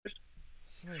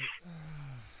Sweet.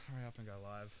 Hurry up and go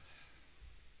live.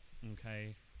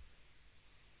 Okay.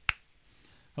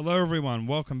 Hello, everyone.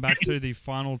 Welcome back to the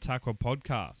Final Tackle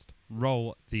podcast.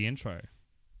 Roll the intro.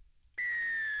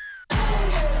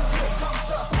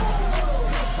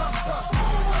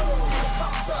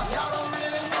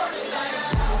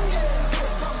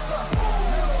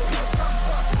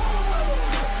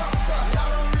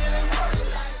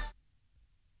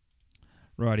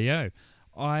 Rightio.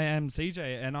 I am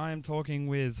CJ, and I am talking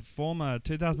with former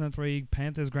 2003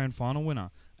 Panthers Grand Final winner,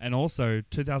 and also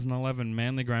 2011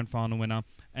 Manly Grand Final winner,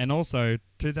 and also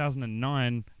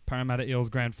 2009 Parramatta Eels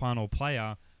Grand Final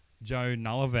player, Joe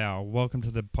Galuvao. Welcome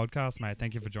to the podcast, mate.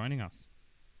 Thank you for joining us.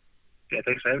 Yeah,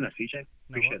 thanks for having us, CJ.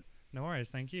 Appreciate it. No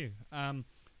worries, thank you.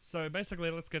 So basically,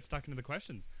 let's get stuck into the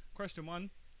questions. Question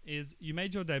one is, you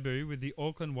made your debut with the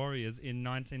Auckland Warriors in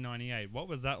 1998. What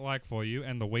was that like for you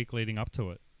and the week leading up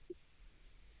to it?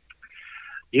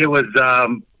 Yeah, it was,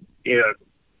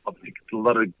 obviously a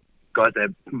lot of guys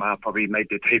that probably made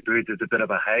their debuts. There's a bit of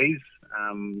a haze.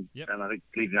 And I think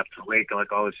leading up to the week, I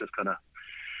was just kind of,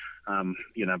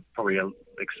 probably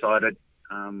excited.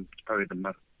 Probably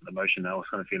the emotion I was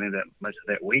kind of feeling that most of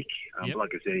that week.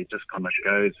 Like I said, it just kind of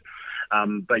goes.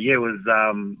 But yeah, it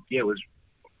was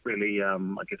really,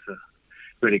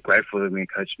 really grateful when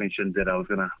Coach mentioned that I was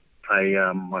going to play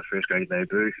my first grade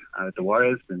debut at the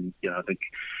Warriors. And, I think,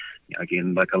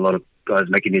 again, like a lot of guys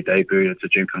making their debut, it's a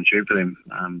dream come true for them,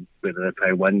 whether they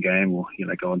play one game or,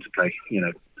 go on to play,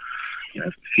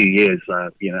 a few years. I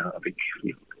think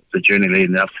the journey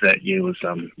leading up to that year was,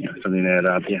 something that,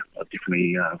 I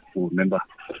definitely will remember.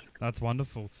 That's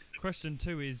wonderful. Question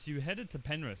two is, you headed to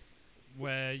Penrith,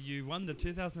 where you won the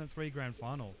 2003 Grand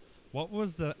Final. What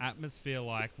was the atmosphere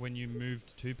like when you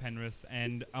moved to Penrith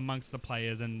and amongst the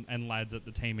players and lads at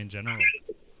the team in general?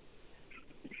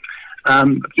 I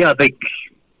think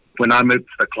when I moved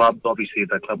to the club, obviously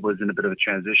the club was in a bit of a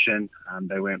transition.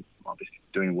 They weren't obviously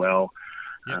doing well.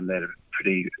 They had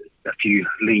a few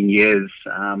lean years,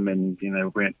 and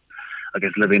weren't, I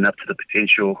guess, living up to the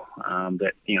potential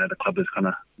that the club is kind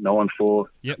of known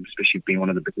for. Especially being one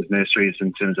of the biggest nurseries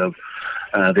in terms of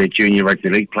their junior rugby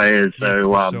league players. Yes,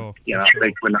 so I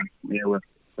think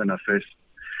when I first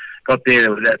got there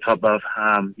was that type of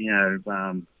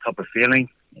feeling.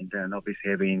 And then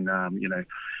obviously having,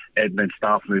 admin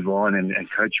staff move on and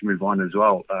coach move on as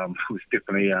well, was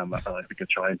definitely, I think, a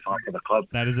trying time for the club.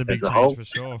 That is a big change whole. for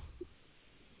sure.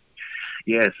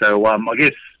 Yeah, so I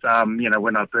guess,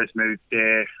 when I first moved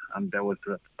there, that was,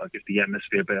 the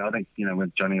atmosphere. But I think,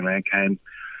 when Johnny Land came,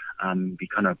 he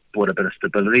kind of brought a bit of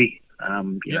stability,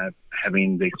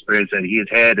 having the experience that he has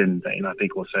had. And, I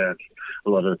think also a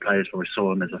lot of the players probably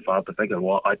saw him as a father figure.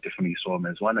 Well, I definitely saw him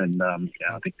as one. And, I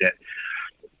think that,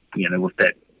 with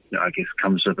that, I guess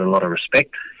comes with a lot of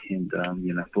respect, and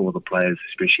for all the players,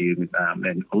 especially,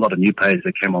 and a lot of new players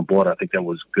that came on board. I think that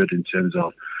was good in terms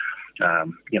of,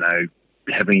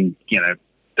 having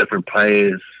different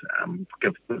players,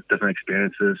 with different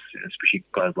experiences, especially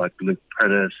guys like Luke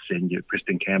Prentice and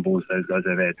Preston Campbell. Those guys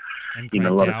have had a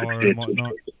lot of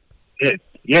success.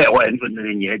 Yeah, well, and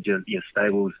then you had your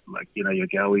stables like your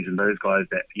Gowies and those guys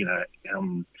that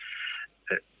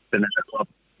that been at the club.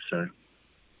 So.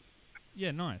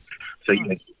 Yeah, nice. So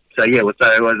nice. It was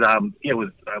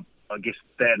I guess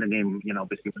that, and then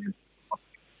obviously.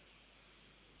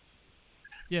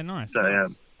 Yeah, nice. So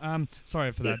nice.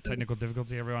 Sorry for that technical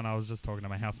difficulty, everyone. I was just talking to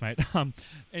my housemate.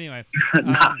 Anyway,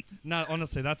 no,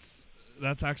 honestly, that's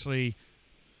actually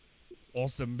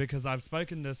awesome, because I've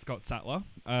spoken to Scott Sattler,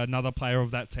 another player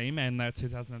of that team, and that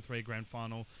 2003 Grand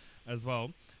Final as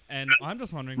well. And I'm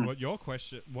just wondering what your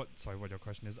question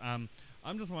is.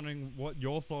 I'm just wondering what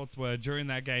your thoughts were during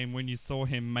that game when you saw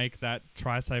him make that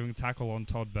try-saving tackle on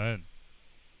Todd Byrne.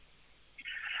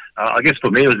 I guess for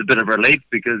me it was a bit of relief,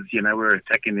 because we were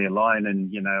attacking their line, and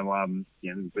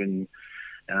when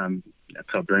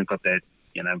Todd Byrne got that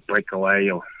breakaway,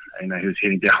 or he was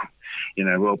heading down, we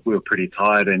were pretty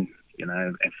tired, and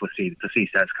and to see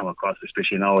Sats come across,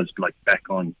 especially, and I was like back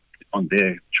on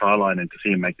their try line, and to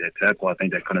see him make that tackle, I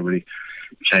think that kind of really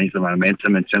changed the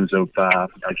momentum in terms of, I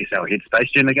guess, our headspace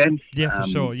during the game. Yeah, for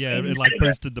sure. Yeah, it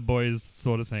boosted the boys,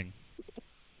 sort of thing.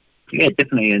 Yeah,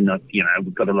 definitely. And,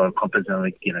 we've got a lot of confidence. I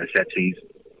think, Satsy's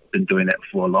been doing that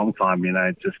for a long time,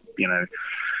 just,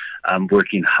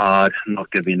 working hard, not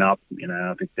giving up.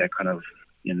 I think that kind of,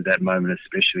 that moment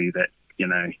especially, that,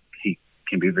 he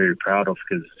can be very proud of,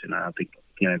 because, I think,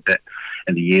 that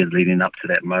in the years leading up to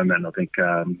that moment, I think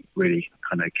really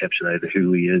kind of encapsulated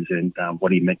who he is and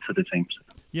what he meant to the team.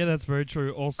 Yeah, that's very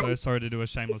true. Also, sorry to do a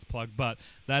shameless plug, but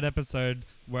that episode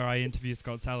where I interview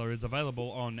Scott Saller is available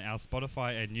on our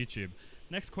Spotify and YouTube.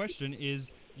 Next question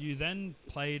is, you then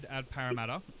played at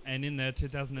Parramatta, and in their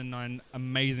 2009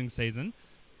 amazing season,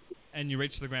 and you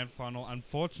reached the grand final.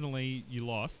 Unfortunately, you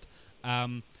lost.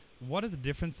 What are the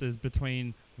differences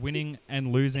between winning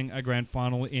and losing a grand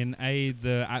final in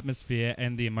the atmosphere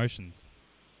and the emotions?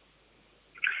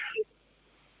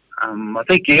 I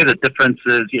think, the difference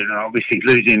is, obviously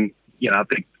losing, I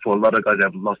think for a lot of guys that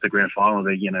have lost the grand final,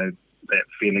 that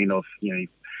feeling of, you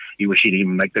wish you didn't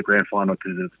even make the grand final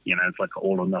because it's, it's like an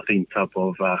all or nothing type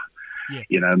of,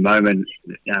 moment.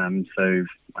 So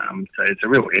it's a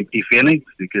real empty feeling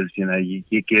because, you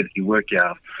work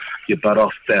your butt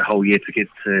off that whole year to get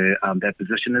to that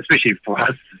position, especially for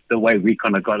us, the way we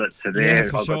kind of got it to there. Yeah,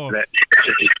 for sure. Got to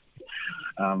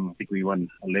that. I think we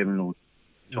won 11 or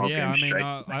 12 yeah, games straight.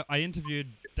 I interviewed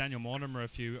Daniel Mortimer a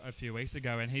few weeks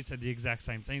ago, and he said the exact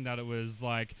same thing, that it was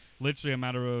like literally a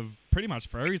matter of pretty much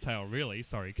fairy tale, really.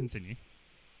 Sorry, continue.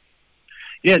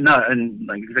 Yeah, no, and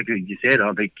like exactly what you said,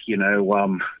 I think,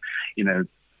 11,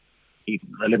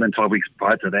 12 weeks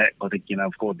prior to that, I think,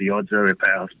 of course, the odds are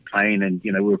about us playing, and,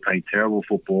 we were playing terrible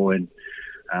football, and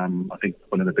I think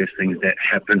one of the best things that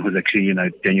happened was actually,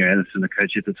 Daniel Anderson, the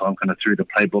coach at the time, kind of threw the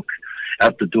playbook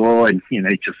out the door, and, he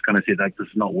just kind of said, like, this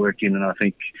is not working, and I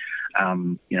think,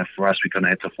 for us, we kind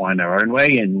of had to find our own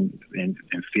way and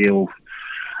feel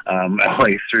our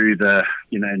way through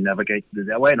navigate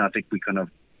that way, and I think we kind of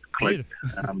clicked,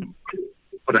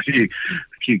 put a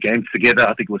few games together.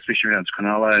 I think it was especially around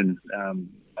Cronulla, and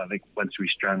I think once we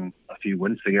strung a few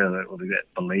wins together, that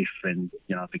belief, and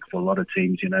I think for a lot of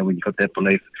teams, when you got that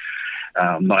belief,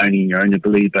 not only in your own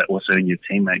ability but also in your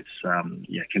teammates,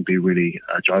 can be really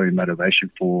a driving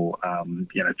motivation for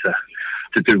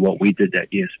to do what we did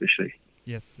that year, especially.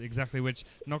 Yes, exactly. Which,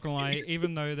 not gonna lie,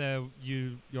 even though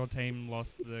your team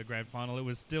lost the grand final, it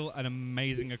was still an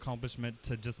amazing accomplishment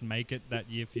to just make it that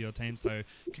year for your team. So,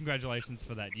 congratulations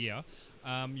for that year.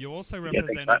 You also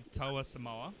represented Toa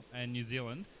Samoa and New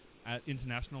Zealand at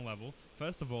international level.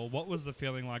 First of all, what was the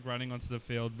feeling like running onto the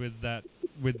field with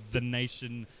the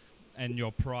nation and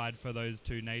your pride for those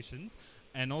two nations?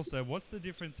 And also, what's the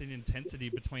difference in intensity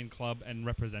between club and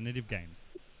representative games?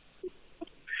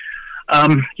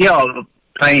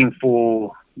 Playing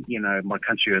for, my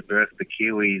country of birth, the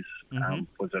Kiwis,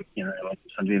 was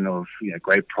something of,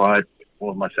 great pride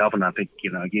for myself. And I think,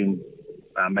 again,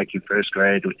 making first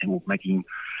grade and playing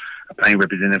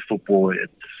representative football,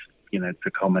 it's, it's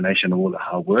a culmination of all the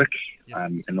hard work,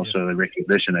 and also the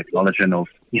recognition, acknowledgement of,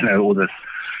 all this,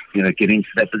 getting to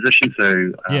that position.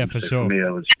 So, for sure. For me,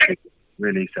 it was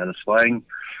really satisfying.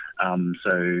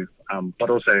 But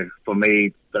also for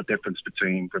me, the difference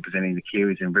between representing the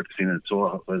Kiwis and representing the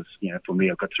Toa was, for me,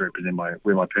 I got to represent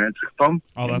where my parents are from.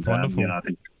 Oh, that's wonderful. I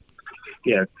think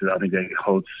that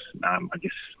holds,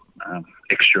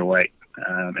 extra weight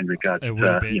in regards to,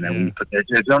 when you put their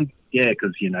jerseys on. Yeah,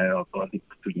 because, I think,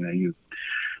 I'm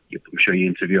sure you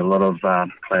interview a lot of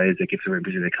players that get to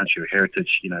represent their country or heritage.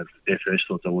 Their first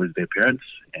thoughts are always their parents,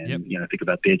 and think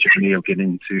about their journey of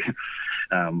getting to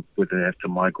whether they have to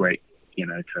migrate,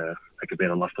 to make a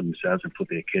better life for themselves and for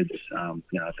their kids. I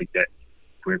think that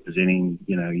representing,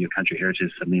 your country heritage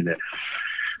is something that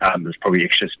is probably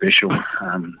extra special.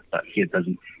 But it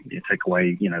doesn't take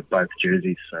away, both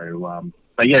jerseys. So,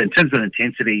 but in terms of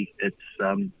intensity, it's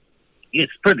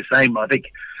pretty the same. I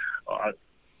think, I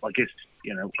guess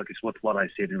with what I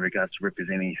said in regards to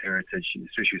representing heritage,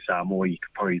 especially Samoa, you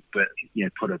could probably put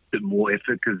a bit more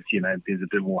effort because there's a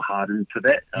bit more heart into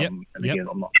that. Again,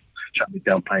 I'm not trying to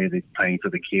downplay playing for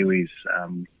the Kiwis,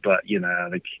 but I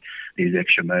think there's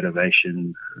extra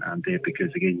motivation there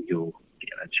because again,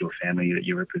 it's your family that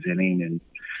you're representing and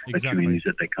the communities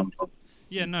that they come from.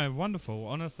 Yeah, no, wonderful.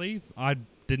 Honestly, I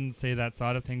didn't see that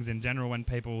side of things in general when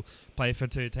people play for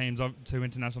two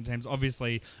international teams.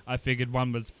 Obviously, I figured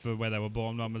one was for where they were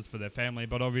born, one was for their family,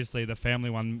 but obviously the family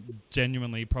one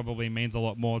genuinely probably means a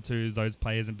lot more to those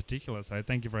players in particular. So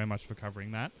thank you very much for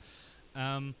covering that.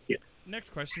 Next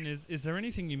question is there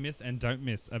anything you miss and don't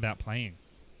miss about playing?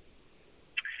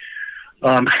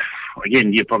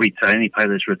 Again, you probably tell any player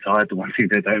that's retired, the one thing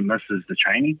they don't miss is the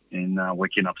training and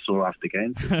waking up sore after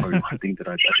games. That's probably one thing that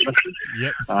I don't miss.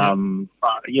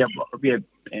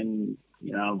 And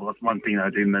one thing I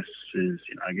do miss is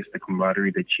I guess the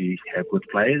camaraderie that you have with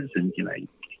players, and you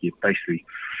basically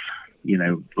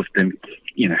with them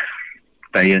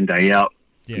day in day out,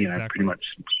 pretty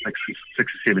much 6 or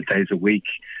 7 days a week.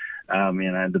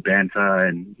 The banter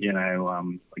and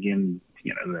again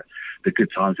the good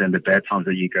times and the bad times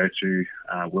that you go through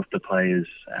with the players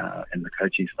and the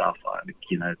coaching staff. I think,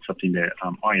 it's something that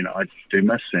I do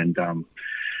miss, and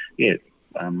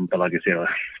but like I said, I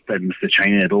don't miss the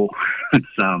training at all. It's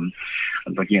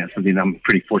like, something I'm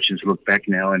pretty fortunate to look back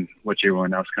now and watch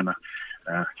everyone else kind of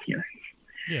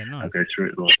nice. go through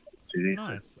it all.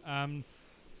 Nice.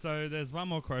 So there's one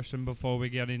more question before we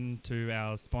get into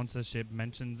our sponsorship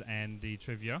mentions and the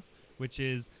trivia, which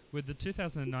is, with the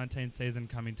 2019 season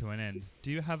coming to an end,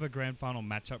 do you have a grand final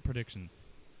matchup prediction?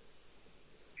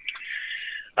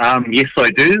 Yes, I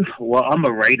do. Well, I'm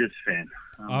a Raiders fan.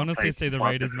 I honestly see the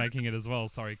Raiders making it as well.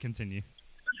 Sorry, continue.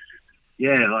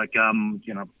 Yeah,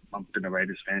 I've been a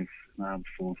Raiders fan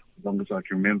for as long as I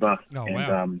can remember. Oh, and,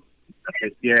 wow.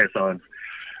 So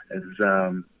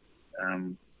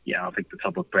I think the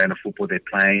type of brand of football they're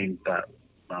playing, but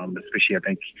especially I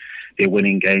think they're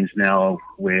winning games now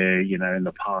where, in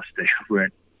the past they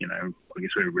weren't, I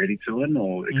guess we were ready to win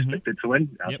or expected to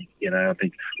win. I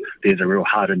think there's a real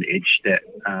hardened edge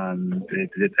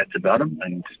that's about them,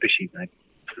 and especially,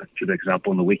 for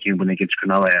example, on the weekend when they against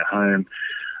Cronulla at home,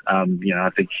 I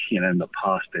think, in the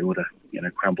past they would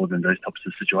have, crumbled in those types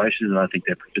of situations, and I think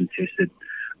they've been tested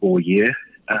all year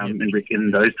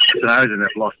in those scenarios, and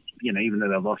they've lost, even though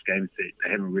they've lost games, they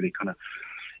haven't really kind of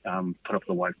put up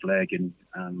the white flag, and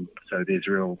so there's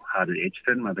a real hardened edge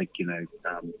to them. I think,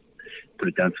 put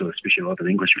it down to especially a lot of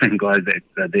Englishmen guys that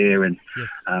are there, and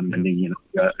and then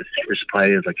established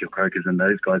players like your Crokers and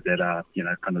those guys that are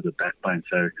kind of the backbone.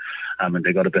 So and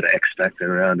they got a bit of X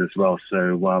factor around as well.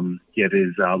 So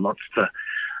there's lots to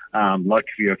like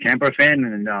if you're a Canberra fan,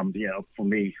 and for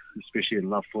me especially, I'd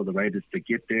love for the Raiders to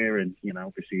get there and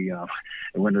obviously and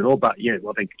win it all. But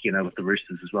I think with the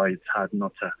Roosters as well, it's hard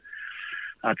not to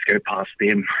go past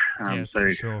them.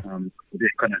 For sure. They're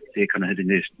kind of hitting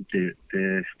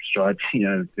their strides.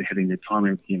 They're hitting their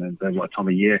time, the right time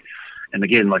of year. And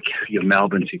again, like your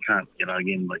Melbournes, you can't.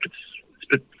 Again, like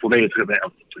for me, it's about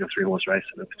like a 3-horse race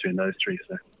between those three.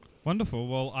 So. Wonderful.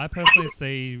 Well, I personally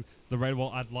see the Raiders. Well,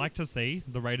 I'd like to see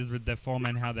the Raiders with their form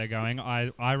and how they're going.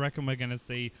 I reckon we're going to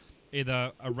see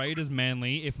either a Raiders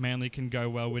Manly, if Manly can go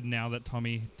well with now that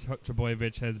Tommy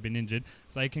Trbojevic has been injured.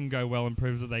 If they can go well and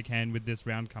prove that they can with this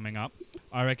round coming up,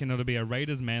 I reckon it'll be a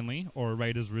Raiders Manly or a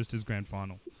Raiders Roosters grand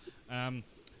final.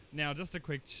 Now, just a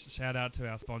quick shout out to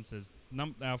our sponsors.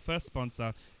 Our first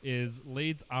sponsor is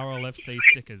Leeds RLFC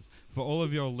Stickers. For all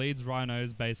of your Leeds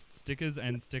Rhinos based stickers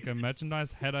and sticker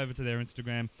merchandise, head over to their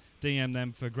Instagram, DM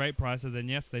them for great prices, and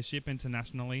yes, they ship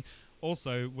internationally.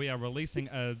 Also, we are releasing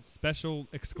a special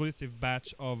exclusive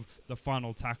batch of the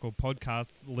Final Tackle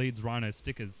podcast's Leeds Rhino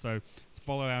stickers. So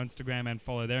follow our Instagram and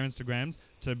follow their Instagrams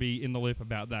to be in the loop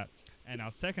about that. And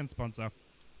our second sponsor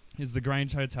is the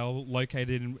Grange Hotel,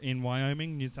 located in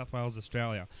Wyoming, New South Wales,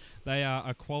 Australia. They are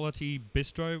a quality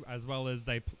bistro, as well as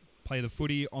they play the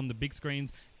footy on the big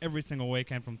screens every single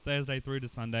weekend from Thursday through to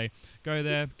Sunday. Go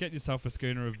there, get yourself a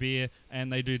schooner of beer,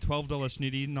 and they do $12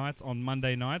 schnitty nights on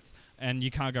Monday nights, and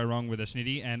you can't go wrong with a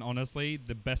schnitty. And honestly,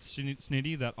 the best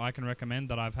schnitty that I can recommend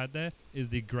that I've had there is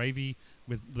the gravy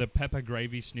with the pepper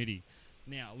gravy schnitty.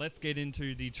 Now, let's get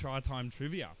into the try time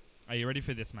trivia. Are you ready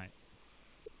for this, mate?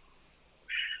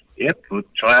 Yep, we'll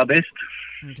try our best.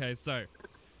 Okay, so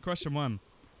question 1.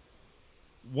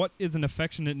 What is an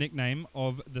affectionate nickname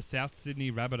of the South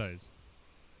Sydney Rabbitohs?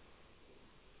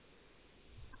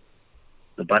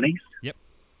 The Bunnies? Yep.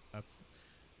 That's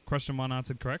question 1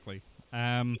 answered correctly.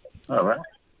 All right.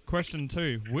 Question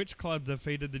 2. Which club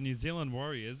defeated the New Zealand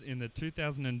Warriors in the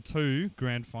 2002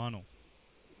 Grand Final?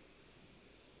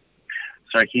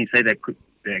 Sorry, can you say that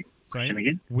question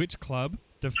again? Which club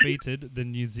defeated the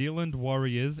New Zealand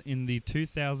Warriors in the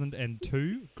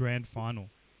 2002 Grand Final?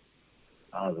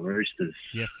 Oh, the Roosters.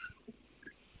 Yes.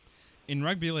 In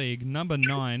rugby league, number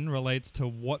 9 relates to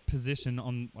what position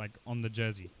on the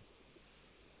jersey?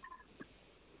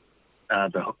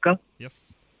 The hooker.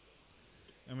 Yes.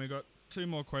 And we've got 2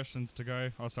 more questions to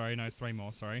go. Oh, sorry, no, 3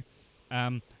 more, sorry.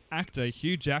 Actor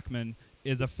Hugh Jackman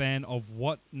is a fan of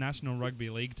what National Rugby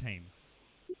League team?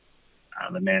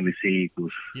 The Manly Sea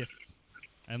Eagles. Yes.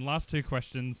 And last 2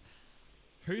 questions.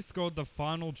 Who scored the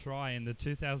final try in the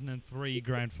 2003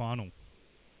 Grand Final?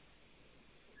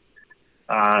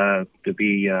 To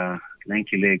be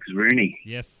Lanky Legs Rooney.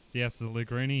 Yes, the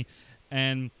Luke Rooney.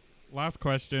 And last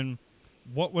question.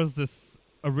 What was the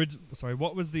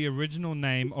original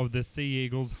name of the Sea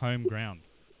Eagles' home ground?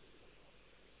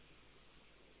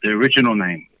 The original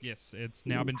name? Yes, it's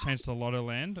now been changed to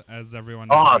Lottoland, as everyone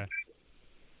knows.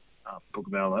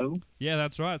 Galuvao Oval? Yeah,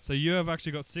 that's right. So you have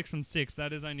actually got 6 from 6.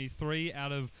 That is only 3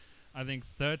 out of, I think,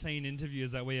 13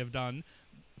 interviews that we have done.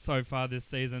 so far this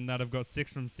season that have got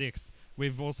 6 from 6.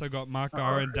 We've also got Mark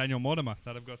Gara and Daniel Mortimer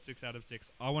that have got 6 out of 6.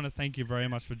 I want to thank you very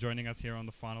much for joining us here on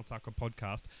the Final Tackle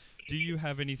podcast. Do you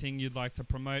have anything you'd like to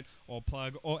promote or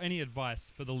plug, or any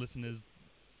advice for the listeners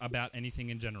about anything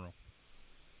in general?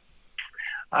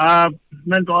 I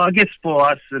guess for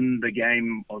us in the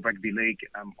game of rugby league,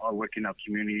 I work in our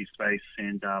community space,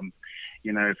 and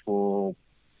for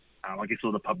I guess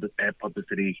all the bad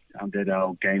publicity that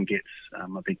our game gets. I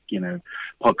think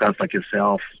podcasts like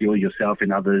yourself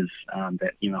and others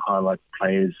that highlight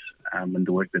players and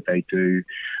the work that they do,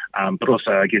 but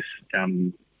also I guess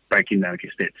breaking that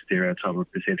stereotype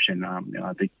of perception.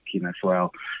 I think for our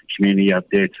community out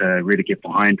there to really get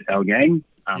behind our game,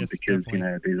 Yes, because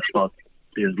definitely.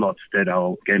 there's lots that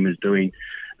our game is doing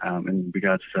in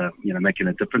regards to making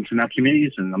a difference in our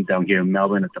communities. And I'm down here in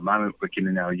Melbourne at the moment working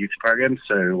in our youth program.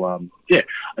 So it's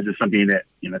just something that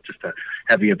just to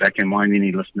have you back in mind,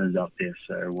 any listeners out there.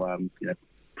 So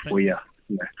before you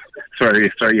sorry,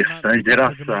 don't get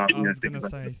us. I was going to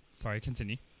say, sorry,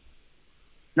 continue.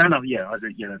 No, yeah, I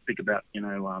think about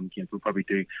we'll probably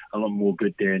do a lot more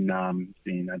good than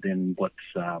what's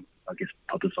I guess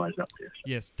publicised up there. So.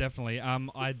 Yes, definitely.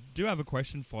 I do have a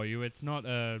question for you. It's not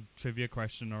a trivia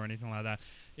question or anything like that.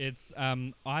 It's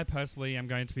I personally am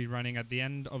going to be running at the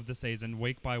end of the season,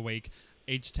 week by week,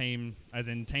 each team, as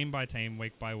in team by team,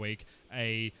 week by week,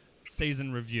 a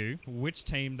season review. Which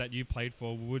team that you played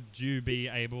for would you be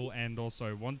able and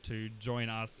also want to join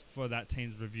us for that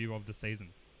team's review of the season?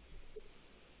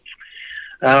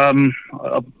 I've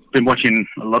been watching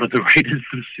a lot of the Raiders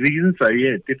this season, so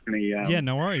yeah, definitely.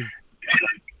 No worries.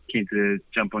 Keen to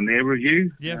jump on their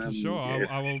review. Yeah, for sure. Yeah.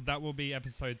 I will. That will be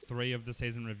episode 3 of the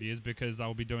season reviews because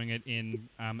I'll be doing it in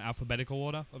alphabetical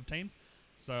order of teams.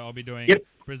 So I'll be doing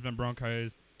Brisbane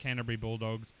Broncos, Canterbury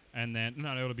Bulldogs, and then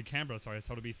it'll be Canberra. Sorry,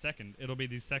 so it'll be second. It'll be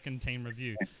the second team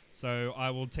review. So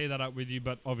I will tee that up with you,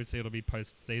 but obviously it'll be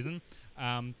post-season.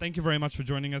 Thank you very much for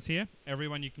joining us here,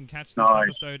 everyone. You can catch this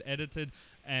episode edited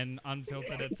and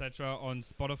unfiltered, etc., on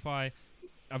Spotify.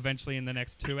 Eventually, in the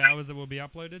next 2 hours, it will be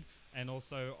uploaded, and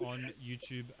also on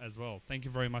YouTube as well. Thank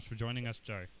you very much for joining us,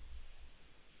 Joe.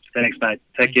 Thanks, mate.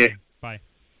 Take care. Bye.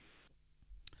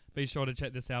 Be sure to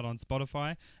check this out on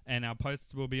Spotify, and our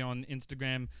posts will be on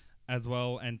Instagram as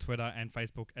well, and Twitter and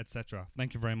Facebook, etc.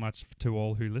 Thank you very much to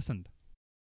all who listened.